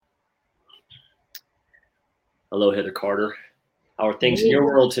Hello, Heather Carter. How are things in Hey. your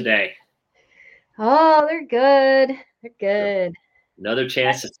world today? Oh, they're good. They're Good. good. Another Back,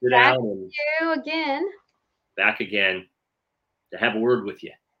 chance to sit back down and to you again. back again to have a word with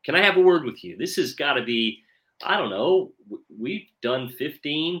you. Can I have a word with you? This has got to be, I don't know, we've done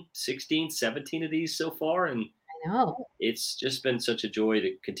 15, 16, 17 of these so far, and I know. it's just been such a joy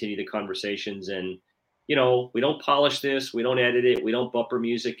to continue the conversations. And, we don't polish this, we don't edit it, we don't bumper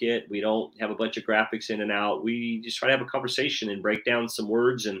music it, we don't have a bunch of graphics in and out. We just try to have a conversation and break down some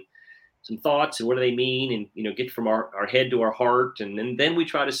words and some thoughts and what do they mean, and get from our head to our heart, and then we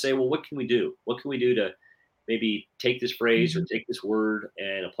try to say, well, what can we do, to maybe take this phrase or Mhm. take this word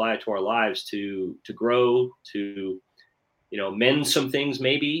and apply it to our lives to grow, to mend some things,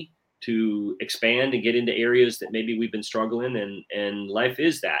 maybe to expand and get into areas that maybe we've been struggling. And life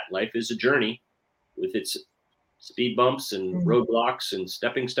is a journey with its speed bumps and Mm. roadblocks and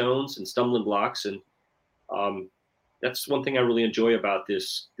stepping stones and stumbling blocks. And um, that's one thing I really enjoy about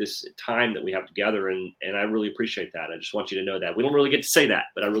this time that we have together, and I really appreciate that. I just want you to know that we don't really get to say that,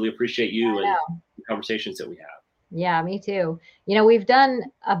 but I really appreciate you I and know. the conversations that we have. Yeah, me too. We've done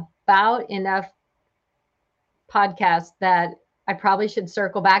about enough podcasts that I probably should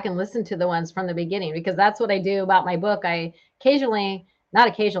circle back and listen to the ones from the beginning, because that's what I do about my book. I occasionally, not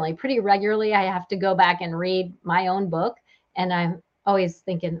occasionally, pretty regularly, I have to go back and read my own book. And I'm always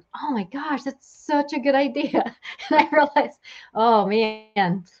thinking, oh my gosh, that's such a good idea. And I realize, oh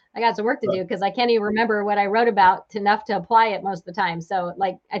man, I got some work to do because I can't even remember what I wrote about enough to apply it most of the time. So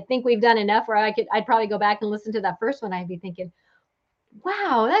like, I think we've done enough where I'd probably go back and listen to that first one. I'd be thinking,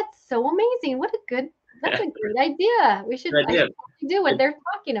 wow, that's so amazing. That's a great idea. Good I idea. should probably do what they're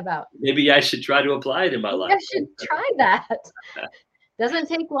talking about. Maybe I should try to apply it in my Maybe life. I should try that. Doesn't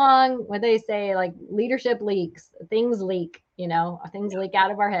take long. What they say, like leadership leaks, things leak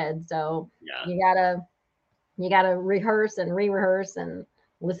out of our heads. So Yeah, you gotta, you gotta rehearse and re-rehearse and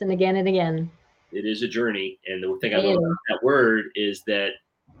listen again and again. it is a journey, and the thing I love Daily. about that word is that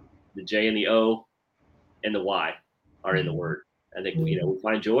the J and the O and the Y are in the Mhm. word. I think Mhm. we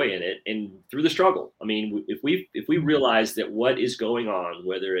find joy in it, and through the struggle. I mean, if we realize that what is going on,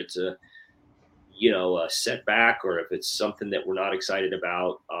 whether it's a setback or if it's something that we're not excited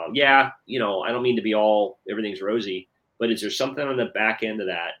about, yeah, I don't mean to be all everything's rosy, but is there something on the back end of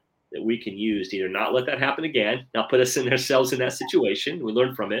that we can use to either not let that happen again, not put us in ourselves in that situation, we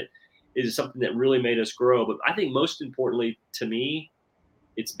learn from it? Is it something that really made us grow? But I think most importantly to me,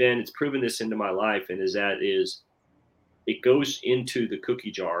 it's proven this into my life, and is it goes into the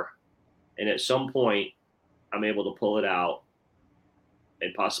cookie jar, and at some point I'm able to pull it out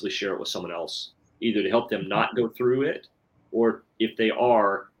and possibly share it with someone else, either to help them not go through it, or if they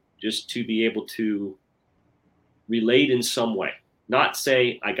are, just to be able to relate in some way. Not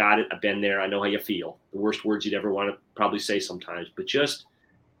say, I got it, I've been there, I know how you feel. The worst words you'd ever want to probably say sometimes, but just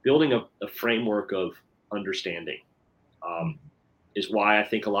building a framework of understanding is why I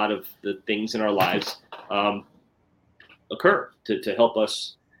think a lot of the things in our lives um, occur to help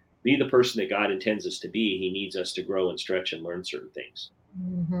us be the person that God intends us to be. He needs us to grow and stretch and learn certain things.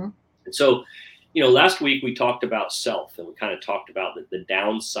 Mhm. And so, last week we talked about self, and we kind of talked about the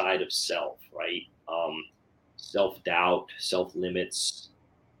downside of self, right? Self doubt, self limits,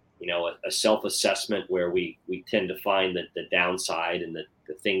 a self assessment where we tend to find the downside and the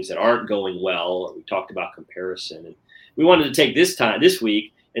things that aren't going well. We talked about comparison, and we wanted to take this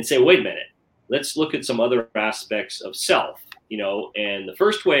week and say, wait a minute, let's look at some other aspects of self. And the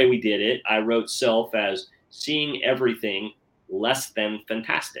first way we did it, I wrote self as seeing everything less than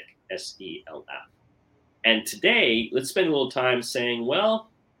fantastic, SELF. And today, let's spend a little time saying, well,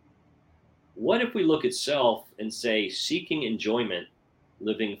 what if we look at self and say seeking enjoyment,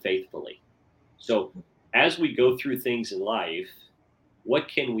 living faithfully? So, as we go through things in life, what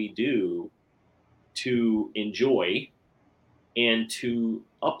can we do to enjoy and to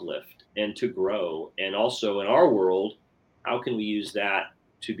uplift and to grow? And also in our world, how can we use that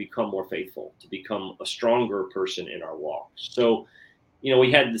to become more faithful, to become a stronger person in our walk? So,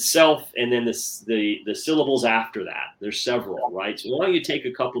 we had the self, and then the syllables after that. There's several, right? So why don't you take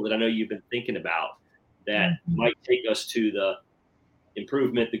a couple that I know you've been thinking about that Mhm. might take us to the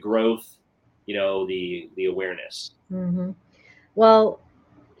improvement, the growth, the awareness. Mhm. Well,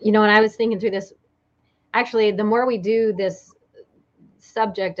 when I was thinking through this, actually, the more we do this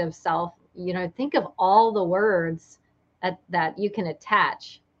subject of self, think of all the words that you can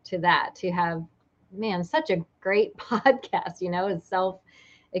attach to that to have, man, such a great podcast, is self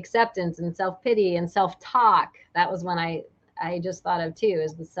acceptance and self pity and self talk. That was one I just thought of too,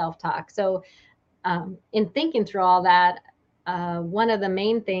 is the self talk. So, in thinking through all that, one of the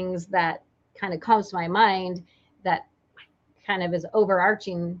main things that kind of comes to my mind that kind of is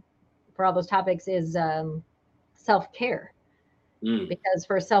overarching for all those topics is self-care. Because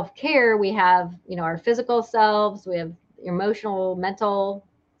for self-care, we have, our physical selves, we have emotional, mental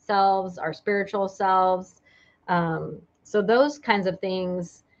selves, our spiritual selves. So those kinds of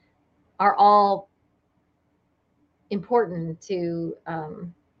things are all important to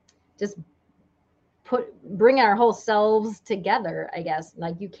just bring our whole selves together, I guess.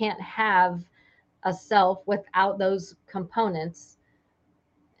 Like, you can't have a self without those components,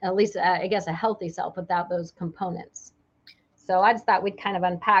 at least I guess a healthy self without those components. So I just thought we'd kind of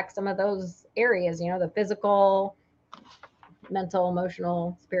unpack some of those areas, the physical, mental,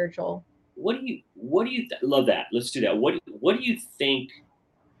 emotional, spiritual. What do you love that? Let's do that. What do you think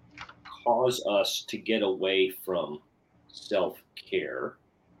cause us to get away from self-care?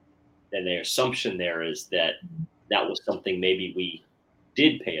 And the assumption there is that that was something maybe we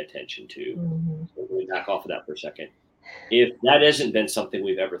did pay attention to. Mm-hmm. So let me back off of that for a second. If that hasn't been something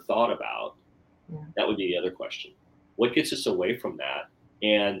we've ever thought about, that would be the other question. What gets us away from that?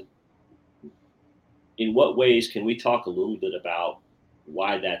 And in what ways can we talk a little bit about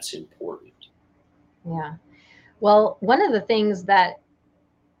why that's important? Yeah. Well, one of the things that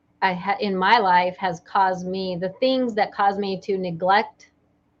I had in my life has caused me, the things that caused me to neglect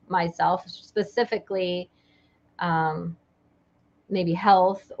myself, specifically maybe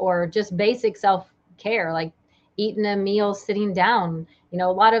health or just basic self-care, like eating a meal sitting down. A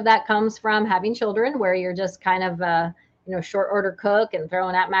lot of that comes from having children, where you're just kind of short order cook and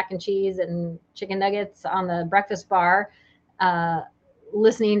throwing out mac and cheese and chicken nuggets on the breakfast bar,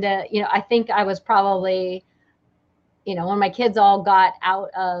 listening to, I think I was probably, when my kids all got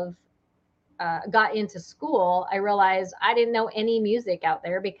into school, I realized I didn't know any music out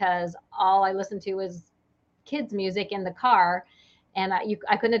there, because all I listened to was kids' music in the car. And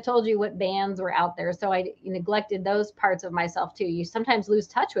I couldn't have told you what bands were out there. So I neglected those parts of myself too. You sometimes lose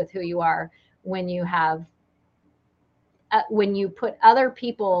touch with who you are when you have, when you put other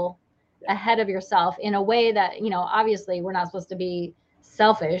people ahead of yourself in a way that, obviously we're not supposed to be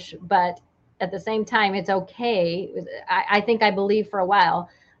selfish, but at the same time, it's okay. I think I believed for a while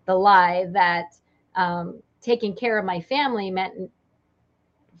the lie that taking care of my family meant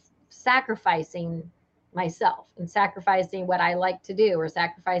sacrificing myself and sacrificing what I like to do, or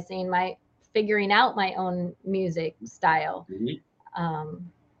sacrificing figuring out my own music style. Mm-hmm.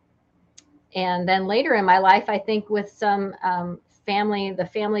 And then later in my life, I think with some the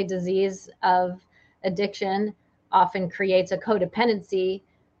family disease of addiction often creates a codependency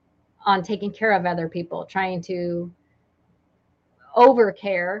on taking care of other people, trying to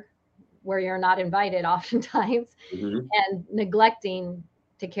overcare where you're not invited oftentimes, Mm-hmm. and neglecting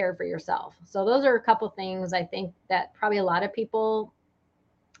to care for yourself. So those are a couple things I think that probably a lot of people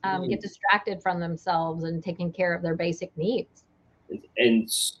get distracted from themselves and taking care of their basic needs. And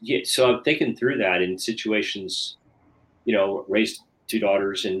yeah, so I'm thinking through that in situations, raised two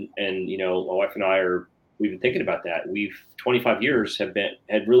daughters, and my wife and we've been thinking about that. We've 25 years had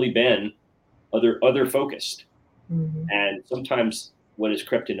really been other focused. Mm-hmm. And sometimes what has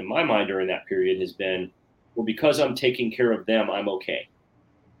crept into my mind during that period has been, well, because I'm taking care of them, I'm okay.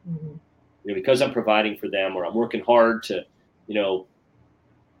 Mm-hmm. Because I'm providing for them, or I'm working hard to,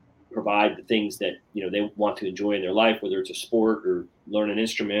 provide the things that, they want to enjoy in their life, whether it's a sport or learn an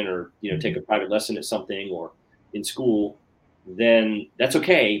instrument, or, take a private lesson at something, or in school, then that's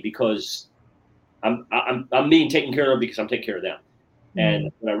okay, because I'm being taken care of because I'm taking care of them. Mm-hmm.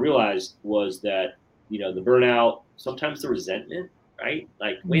 And what I realized was that, the burnout, sometimes the resentment, right?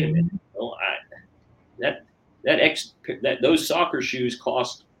 Like, wait a minute, those soccer shoes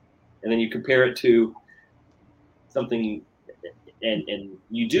cost, and then you compare it to something, and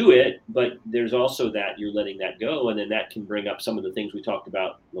you do it, but there's also that you're letting that go, and then that can bring up some of the things we talked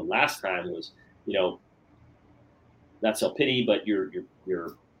about the last time was, not self-pity, but you're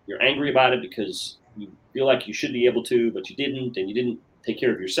angry about it because you feel like you should be able to, but you didn't, and you didn't take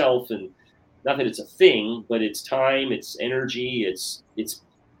care of yourself. And not that it's a thing, but it's time, it's energy, it's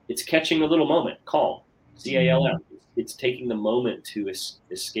catching a little moment, calm, CALM. It's taking the moment to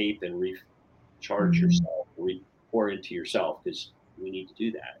escape and recharge yourself, pour into yourself, because we need to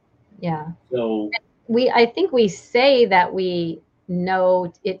do that. Yeah. So I think we say that we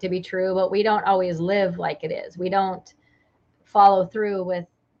know it to be true, but we don't always live like it is. We don't follow through with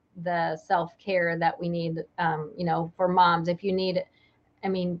the self-care that we need. For moms, if you need,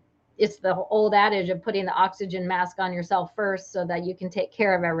 it's the old adage of putting the oxygen mask on yourself first so that you can take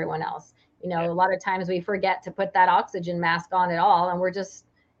care of everyone else. A lot of times we forget to put that oxygen mask on at all, and we're just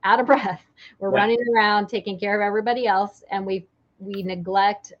out of breath. We're running around taking care of everybody else, and we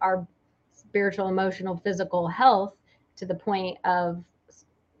neglect our spiritual, emotional, physical health to the point of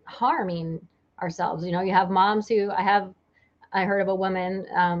harming ourselves. You know, you have moms who I heard of a woman,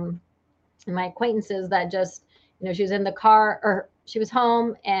 in my acquaintances that just, you know, she was in the car or she was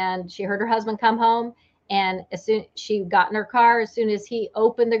home and she heard her husband come home. And as soon she got in her car, as soon as he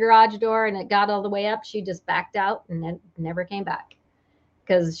opened the garage door and it got all the way up, she just backed out and then never came back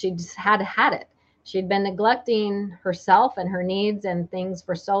because she just had it. She'd been neglecting herself and her needs and things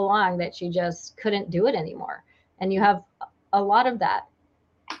for so long that she just couldn't do it anymore. And you have a lot of that,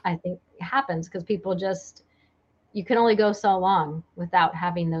 I think, happens because people just, you can only go so long without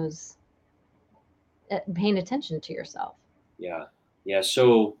having those, paying attention to yourself. Yeah. Yeah.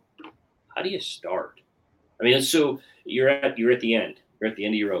 So how do you start? I mean, so you're at the end. You're at the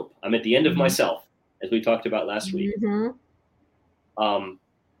end of your rope. I'm at the end of Mhm. myself, as we talked about last week. Mhm. Um,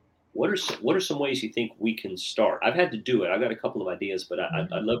 what are some ways you think we can start? I've had to do it. I've got a couple of ideas, but I'd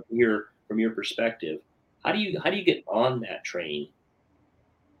love to hear from your perspective. How do you get on that train?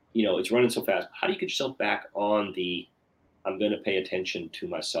 You know, it's running so fast. How do you get yourself back on the I'm going to pay attention to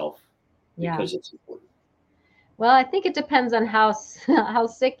myself Yeah. because it's important? Well, I think it depends on how how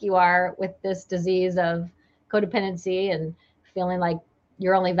sick you are with this disease of codependency and feeling like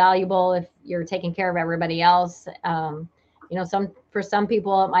you're only valuable if you're taking care of everybody else. You know, for some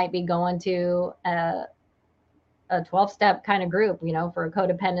people it might be going to a 12-step kind of group, you know, for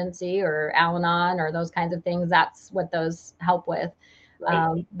codependency or Al-Anon or those kinds of things. That's what those help with.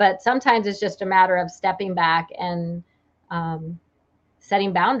 Right. But sometimes it's just a matter of stepping back and um,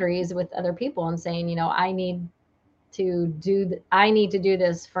 setting boundaries with other people and saying, you know, I need to do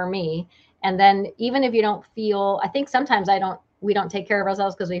this for me. And then even if you don't feel, I think sometimes we don't take care of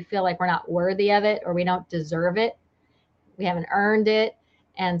ourselves because we feel like we're not worthy of it or we don't deserve it. We haven't earned it.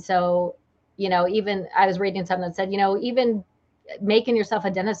 And so, you know, even I was reading something that said, you know, even making yourself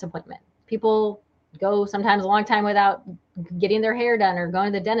a dentist appointment. People go sometimes a long time without getting their hair done or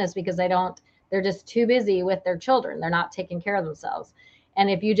going to the dentist because they're just too busy with their children. They're not taking care of themselves. And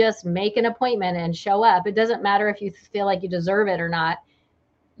if you just make an appointment and show up, it doesn't matter if you feel like you deserve it or not.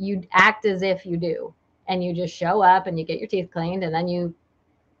 You act as if you do. And you just show up and you get your teeth cleaned and then you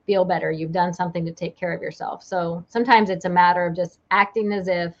feel better. You've done something to take care of yourself. So sometimes it's a matter of just acting as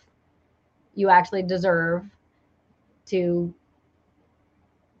if you actually deserve to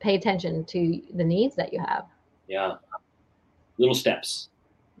pay attention to the needs that you have. Yeah. Little steps.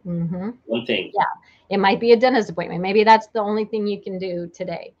 Mm-hmm. One thing. Yeah, it might be a dentist appointment. Maybe that's the only thing you can do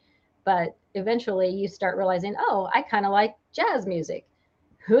today. But eventually you start realizing, oh, I kind of like jazz music.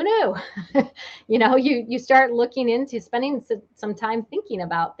 Who knew? You know, you start looking into spending some time thinking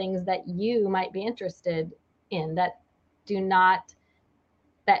about things that you might be interested in do not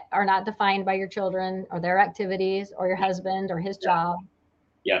that are not defined by your children or their activities or your husband or his Yeah. job.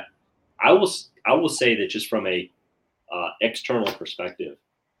 Yeah. I will say that just from a external perspective,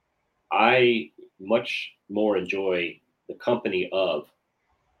 I much more enjoy the company of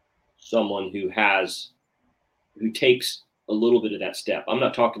someone who takes a little bit of that step. I'm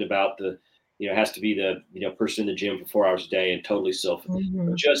not talking about it has to be the person in the gym for 4 hours a day and totally self, but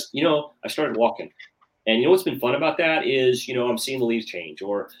Mm-hmm. just I started walking. And what's been fun about that is, I'm seeing the leaves change,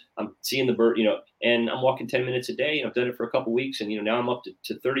 or I'm seeing the bird, and I'm walking 10 minutes a day. And I've done it for a couple of weeks, and now I'm up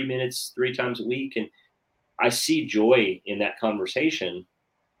to 30 minutes 3 times a week, and I see joy in that conversation.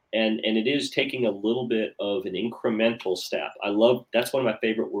 And it is taking a little bit of an incremental step. I love That's one of my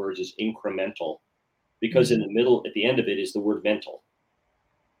favorite words is incremental, because in Mm-hmm. the middle, at the end of it, is the word mental,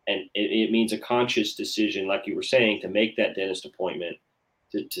 and it means a conscious decision, like you were saying, to make that dentist appointment,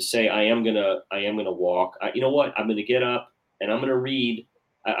 to say I am gonna walk. You know what? I'm gonna get up and I'm gonna read.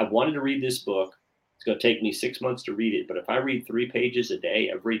 I wanted to read this book. It's gonna take me 6 months to read it, but if I read 3 pages a day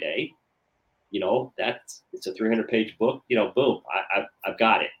every day, it's a 300-page book. Boom, I've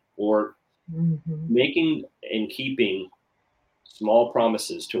got it. Or Mm-hmm. making and keeping small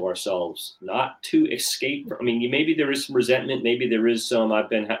promises to ourselves, not to escape. I mean, maybe there is some resentment. Maybe there is some, I've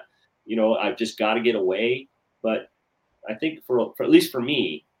just got to get away. But I think for at least for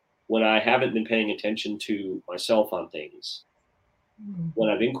me, when I haven't been paying attention to myself on things, when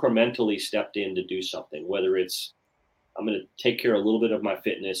I've incrementally stepped in to do something, whether it's I'm going to take care a little bit of my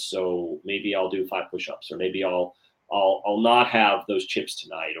fitness, so maybe I'll do 5 push-ups, or maybe I'll not have those chips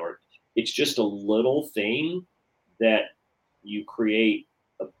tonight, or it's just a little thing that you create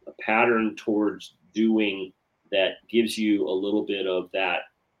a pattern towards doing that gives you a little bit of that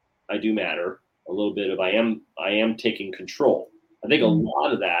I do matter, a little bit of I am taking control. I think a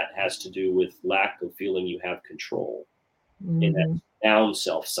lot of that has to do with lack of feeling you have control in that Mm-hmm. down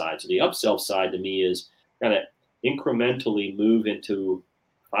self side. So the up self side to me is kind of incrementally move into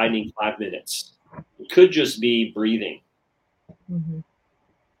finding 5 minutes. It could just be breathing Mhm.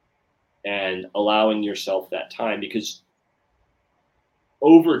 and allowing yourself that time, because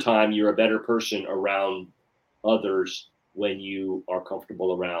over time you're a better person around others when you are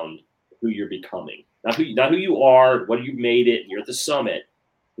comfortable around who you're becoming, not who you are, what you made it, and you're at the summit.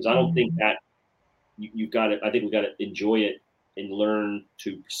 Because I don't think Mhm. that you've got to. I think we've got to enjoy it and learn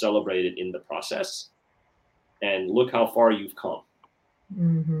to celebrate it in the process. And look how far you've come.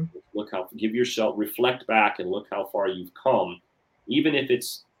 Mhm. Look how give yourself reflect back and look how far you've come, even if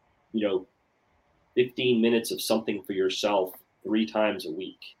it's, you know 15 minutes of something for yourself 3 times a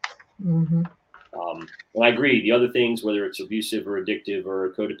week. Mhm. And I agree. The other things, whether it's abusive or addictive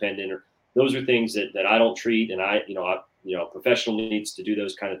or codependent, or those are things that I don't treat, and professional needs to do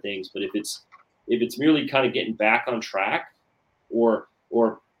those kind of things. But if it's merely kind of getting back on track, or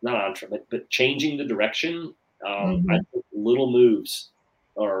not on track, but changing the direction, I Mhm. think little moves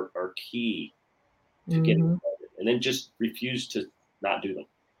are key to getting Mhm. started, and then just refuse to not do them.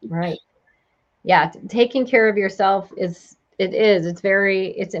 Right. Yeah, taking care of yourself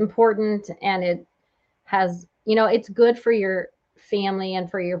it's important, and it has, it's good for your family and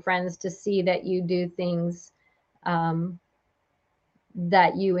for your friends to see that you do things um,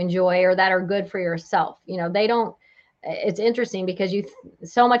 that you enjoy or that are good for yourself. They don't. It's interesting because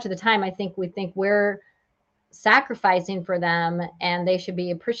so much of the time I think we think we're sacrificing for them and they should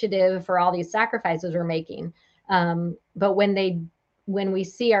be appreciative for all these sacrifices we're making. But when we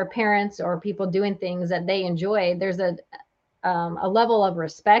see our parents or people doing things that they enjoy, there's a level of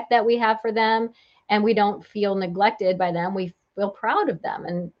respect that we have for them, and we don't feel neglected by them. We feel proud of them,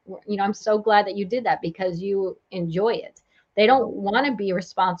 and I'm so glad that you did that because you enjoy it. They don't want to be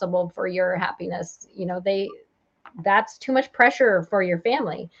responsible for your happiness. That's too much pressure for your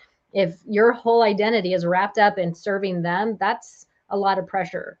family. If your whole identity is wrapped up in serving them, that's a lot of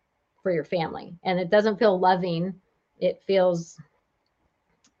pressure for your family, and it doesn't feel loving. It feels,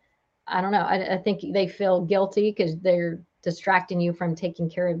 I don't know. I think they feel guilty because they're distracting you from taking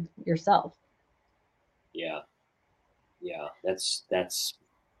care of yourself. Yeah, yeah. That's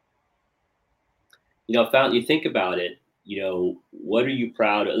found you think about it. What are you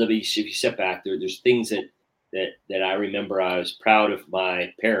proud of? Let me, if you step back, there's things that I remember I was proud of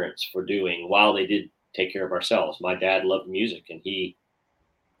my parents for doing while they did take care of ourselves. My dad loved music, and he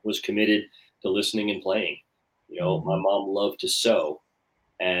was committed to listening and playing. My Mm-hmm. mom loved to sew,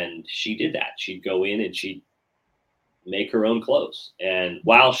 and she did that. She'd go in and she'd make her own clothes, and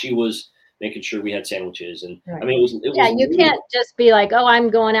while she was making sure we had sandwiches, and I Right. mean, it was Yeah, you can't literally. just be like, "Oh, I'm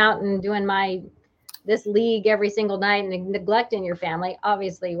going out and doing my this league every single night and neglecting your family."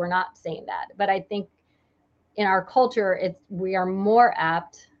 Obviously, we're not saying that, but I think in our culture, we are more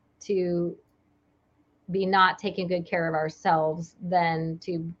apt to be not taking good care of ourselves than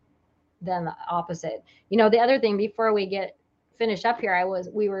the opposite. The other thing before we get finished up here,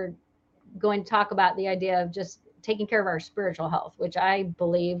 we were going to talk about the idea of just taking care of our spiritual health, which I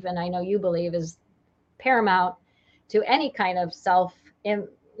believe, and I know you believe, is paramount to any kind of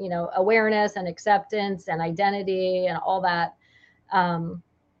awareness and acceptance and identity and all that. Um,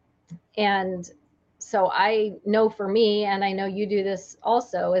 and so I know for me, and I know you do this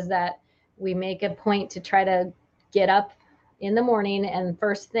also, is that we make a point to try to get up in the morning and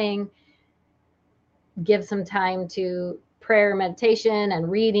first thing give some time to prayer, meditation, and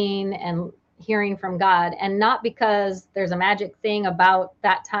reading and hearing from God. And not because there's a magic thing about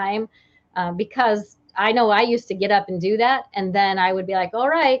that time, because I know I used to get up and do that. And then I would be like, all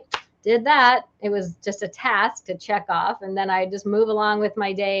right, did that. It was just a task to check off. And then I just move along with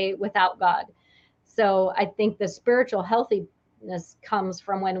my day without God. So I think the spiritual healthiness comes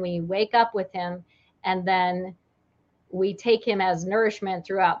from when we wake up with Him and then we take Him as nourishment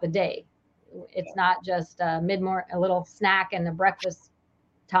throughout the day. It's not just a little snack and a breakfast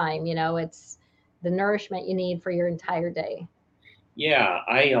time. It's the nourishment you need for your entire day. Yeah,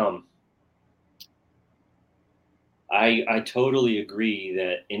 I totally agree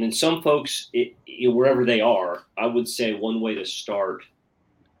that, and in some folks, wherever they are, I would say one way to start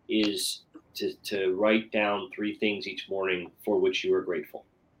is to write down 3 things each morning for which you are grateful,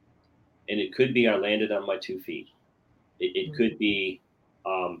 and it could be I landed on my 2 feet. It could be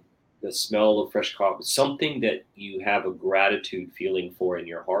um, the smell of fresh coffee, something that you have a gratitude feeling for in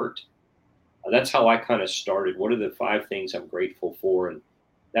your heart. That's how I kind of started. What are the 5 things I'm grateful for? And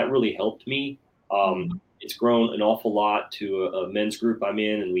that really helped me. Mm-hmm. It's grown an awful lot to a men's group I'm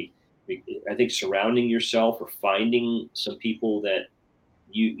in, and I think surrounding yourself or finding some people that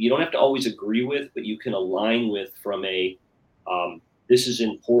you don't have to always agree with, but you can align with from um, this is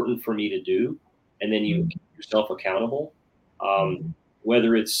important for me to do, and then you keep yourself accountable. Um, Mm-hmm.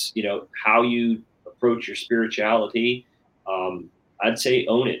 whether it's, how you approach your spirituality, I'd say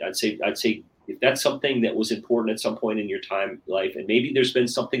own it. I'd say if that's something that was important at some point in your time life, and maybe there's been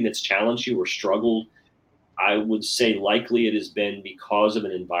something that's challenged you or struggled, I would say likely it has been because of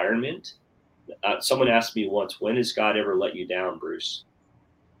an environment. Someone asked me once, when has God ever let you down, Bruce?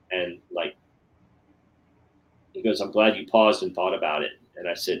 And like, he goes, I'm glad you paused and thought about it. And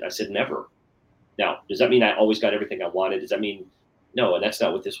I said, never. Now, does that mean I always got everything I wanted? Does that mean no? And that's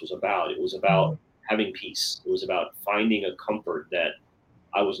not what this was about. It was about having peace. It was about finding a comfort that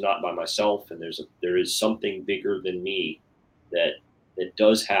I was not by myself, and there is something bigger than me that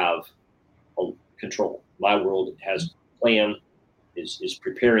does have a control. My world has a plan, is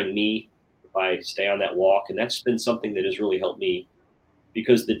preparing me if I stay on that walk, and that's been something that has really helped me,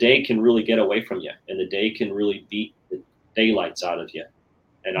 because the day can really get away from you, and the day can really beat the daylights out of you.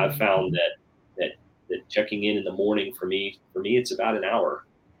 And I've found that checking in the morning for me, it's about an hour,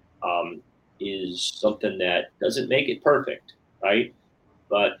 is something that doesn't make it perfect, right?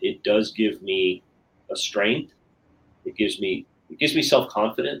 But it does give me a strength. It gives me self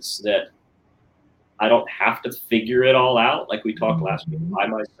confidence that I don't have to figure it all out like we talked last week by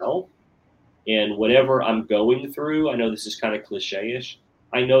myself. And whatever I'm going through, I know this is kind of cliche-ish.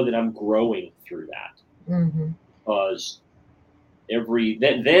 I know that I'm growing through that, because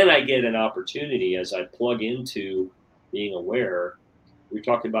then I get an opportunity as I plug into being aware. We were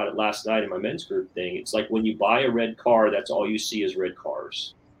talking about it last night in my men's group thing. It's like when you buy a red car, that's all you see is red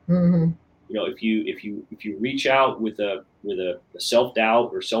cars. If you reach out with a self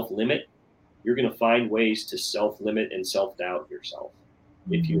doubt or self limit, you're going to find ways to self limit and self doubt yourself.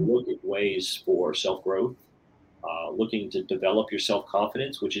 If you look at ways for self growth, looking to develop your self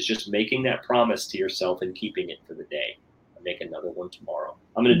confidence, which is just making that promise to yourself and keeping it for the day. I make another one tomorrow.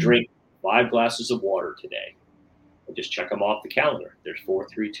 I'm going to drink 5 glasses of water today. And just check them off the calendar. There's 4,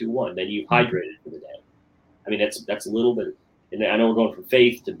 3, 2, 1. Then you've hydrated for the day. I mean, that's a little bit. And I know we're going from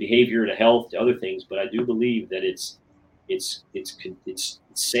faith to behavior to health to other things, but I do believe that it's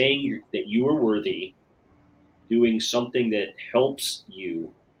saying that you are worthy, doing something that helps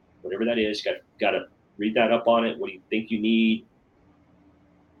you, whatever that is. Got to read that up on it. What do you think you need?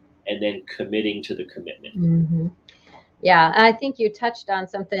 And then committing to the commitment. Yeah, and I think you touched on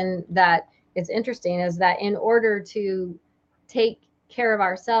something that is interesting, is that in order to take care of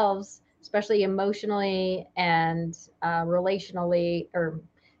ourselves, especially emotionally and relationally, or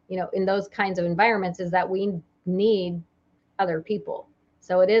in those kinds of environments, is that we need other people.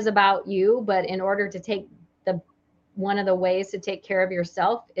 So it is about you, but in order to take one of the ways to take care of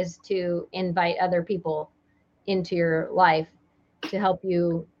yourself is to invite other people into your life to help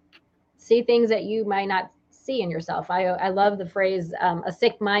you see things that you might not see in yourself. I love the phrase, a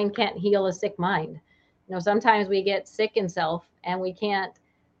sick mind can't heal a sick mind. Sometimes we get sick in self and we can't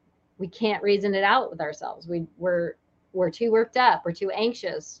reason it out with ourselves. We're too worked up, we're too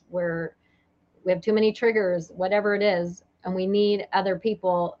anxious, we have too many triggers, whatever it is, and we need other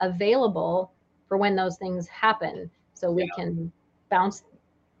people available for when those things happen, so we can bounce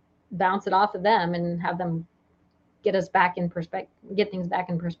it off of them and have them get us back in perspective, get things back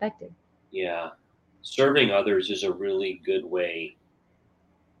in perspective. Yeah. Serving others is a really good way.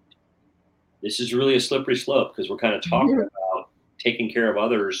 This is really a slippery slope because we're kind of talking about taking care of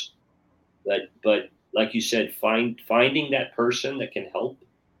others, but like you said, finding that person that can help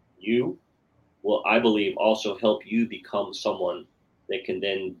you will, I believe, also help you become someone that can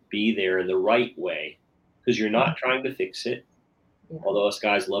then be there in the right way, because you're not trying to fix it. Yeah. Although us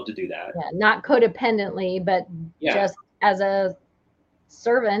guys love to do that. Yeah, not codependently, but just as a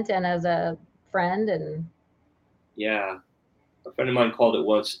servant and as a friend. And a friend of mine called it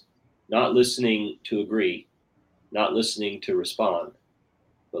once, not listening to agree, not listening to respond,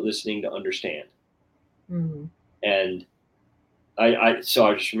 but listening to understand. And I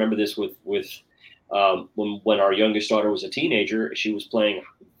just remember this with when our youngest daughter was a teenager. She was playing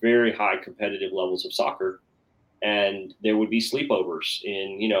very high competitive levels of soccer, and there would be sleepovers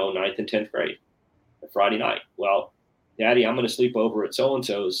in 9th and 10th grade, a Friday night. Well, Daddy, I'm going to sleep over at so and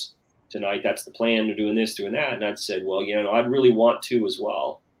so's tonight. That's the plan. They're doing this, doing that. And I'd said, well, I'd really want to as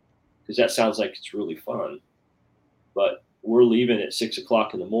well, because that sounds like it's really fun. But we're leaving at 6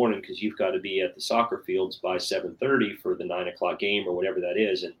 o'clock in the morning because you've got to be at the soccer fields by 7:30 for the 9 o'clock game or whatever that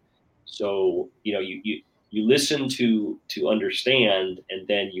is. And so, you listen to understand, and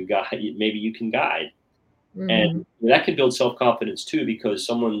then maybe you can guide. And that can build self-confidence too, because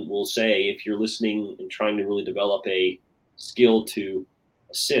someone will say, if you're listening and trying to really develop a skill to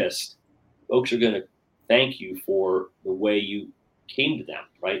assist, folks are going to thank you for the way you came to them,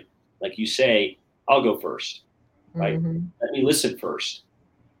 right? Like you say, I'll go first. right? Mm-hmm. Let me listen first.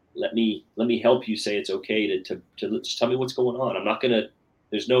 Let me help you say it's okay to just tell me what's going on. I'm not gonna.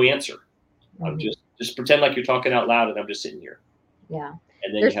 There's no answer. I'm Mm-hmm. just pretend like you're talking out loud, and I'm just sitting here. Yeah.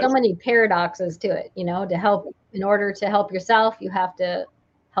 And then you There's have so many paradoxes to it, to help, in order to help yourself, you have to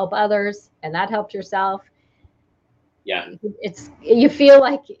help others, and that helps yourself. yeah You feel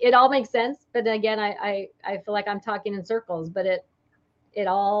like it all makes sense, but again, I feel like I'm talking in circles, but it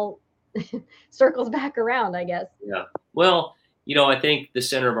all circles back around, I guess. yeah. Well, I think the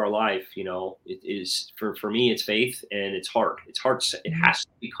center of our life, it is for me, it's faith and it's heart. It's heart. It Mm-hmm. has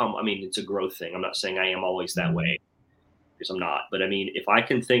to become. I mean, it's a growth thing. I'm not saying I am always that Mm-hmm. way because I'm not. But I mean, if I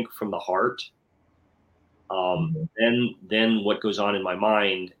can think from the heart, Mm-hmm. then what goes on in my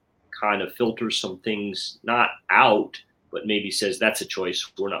mind kind of filters some things not out, but maybe says that's a choice.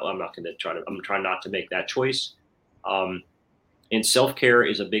 I'm not going to try to. I'm trying not to make that choice. Um, and self care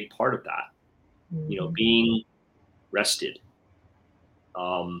is a big part of that. Mm-hmm. Being rested.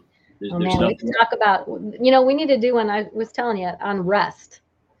 Um, Oh there's man, we nothing. could talk about, we need to do one. I was telling you on rest,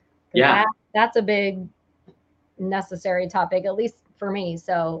 because Yeah, that's a big necessary topic, at least for me.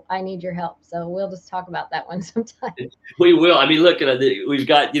 So I need your help. So we'll just talk about that one sometime. we will. I mean, look, we've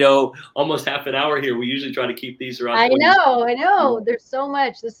got almost half an hour here. We usually try to keep these around I 20 know, I minutes. know. There's so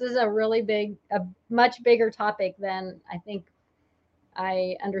much. This is a much bigger topic than I think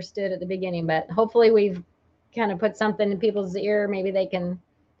I understood at the beginning. But hopefully, we've kind of put something in people's ear. Maybe they can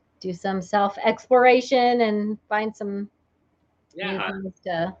do some self exploration and find some new Yeah, things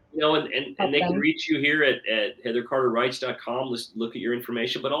to and help they can them. reach you here at heathercarterwrites.com. Let's look at your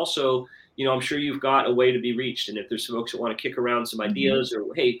information, but also, I'm sure you've got a way to be reached. And if there's folks that want to kick around some Mm-hmm. ideas,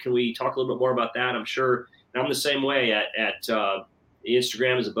 or hey, can we talk a little bit more about that? I'm sure. And I'm the same way at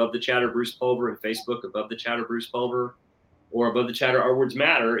Instagram is Above the Chatter Bruce Pulver, and Facebook Above the Chatter Bruce Pulver, or Above the Chatter Our Words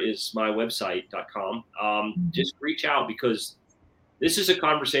Matter is my website.com. Mm-hmm. Just reach out, because this is a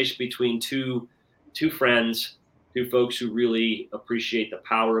conversation between two friends, two folks who really appreciate the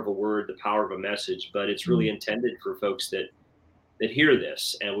power of a word, the power of a message, but it's really intended for folks that hear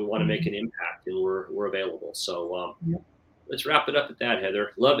this, and we want to make Mm-hmm. an impact, and we're available. So Yep. let's wrap it up at that,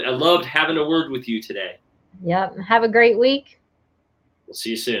 Heather. I loved having a word with you today. Yep. Have a great week. We'll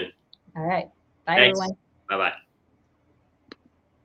see you soon. All right. Bye, Thanks. everyone. Bye-bye.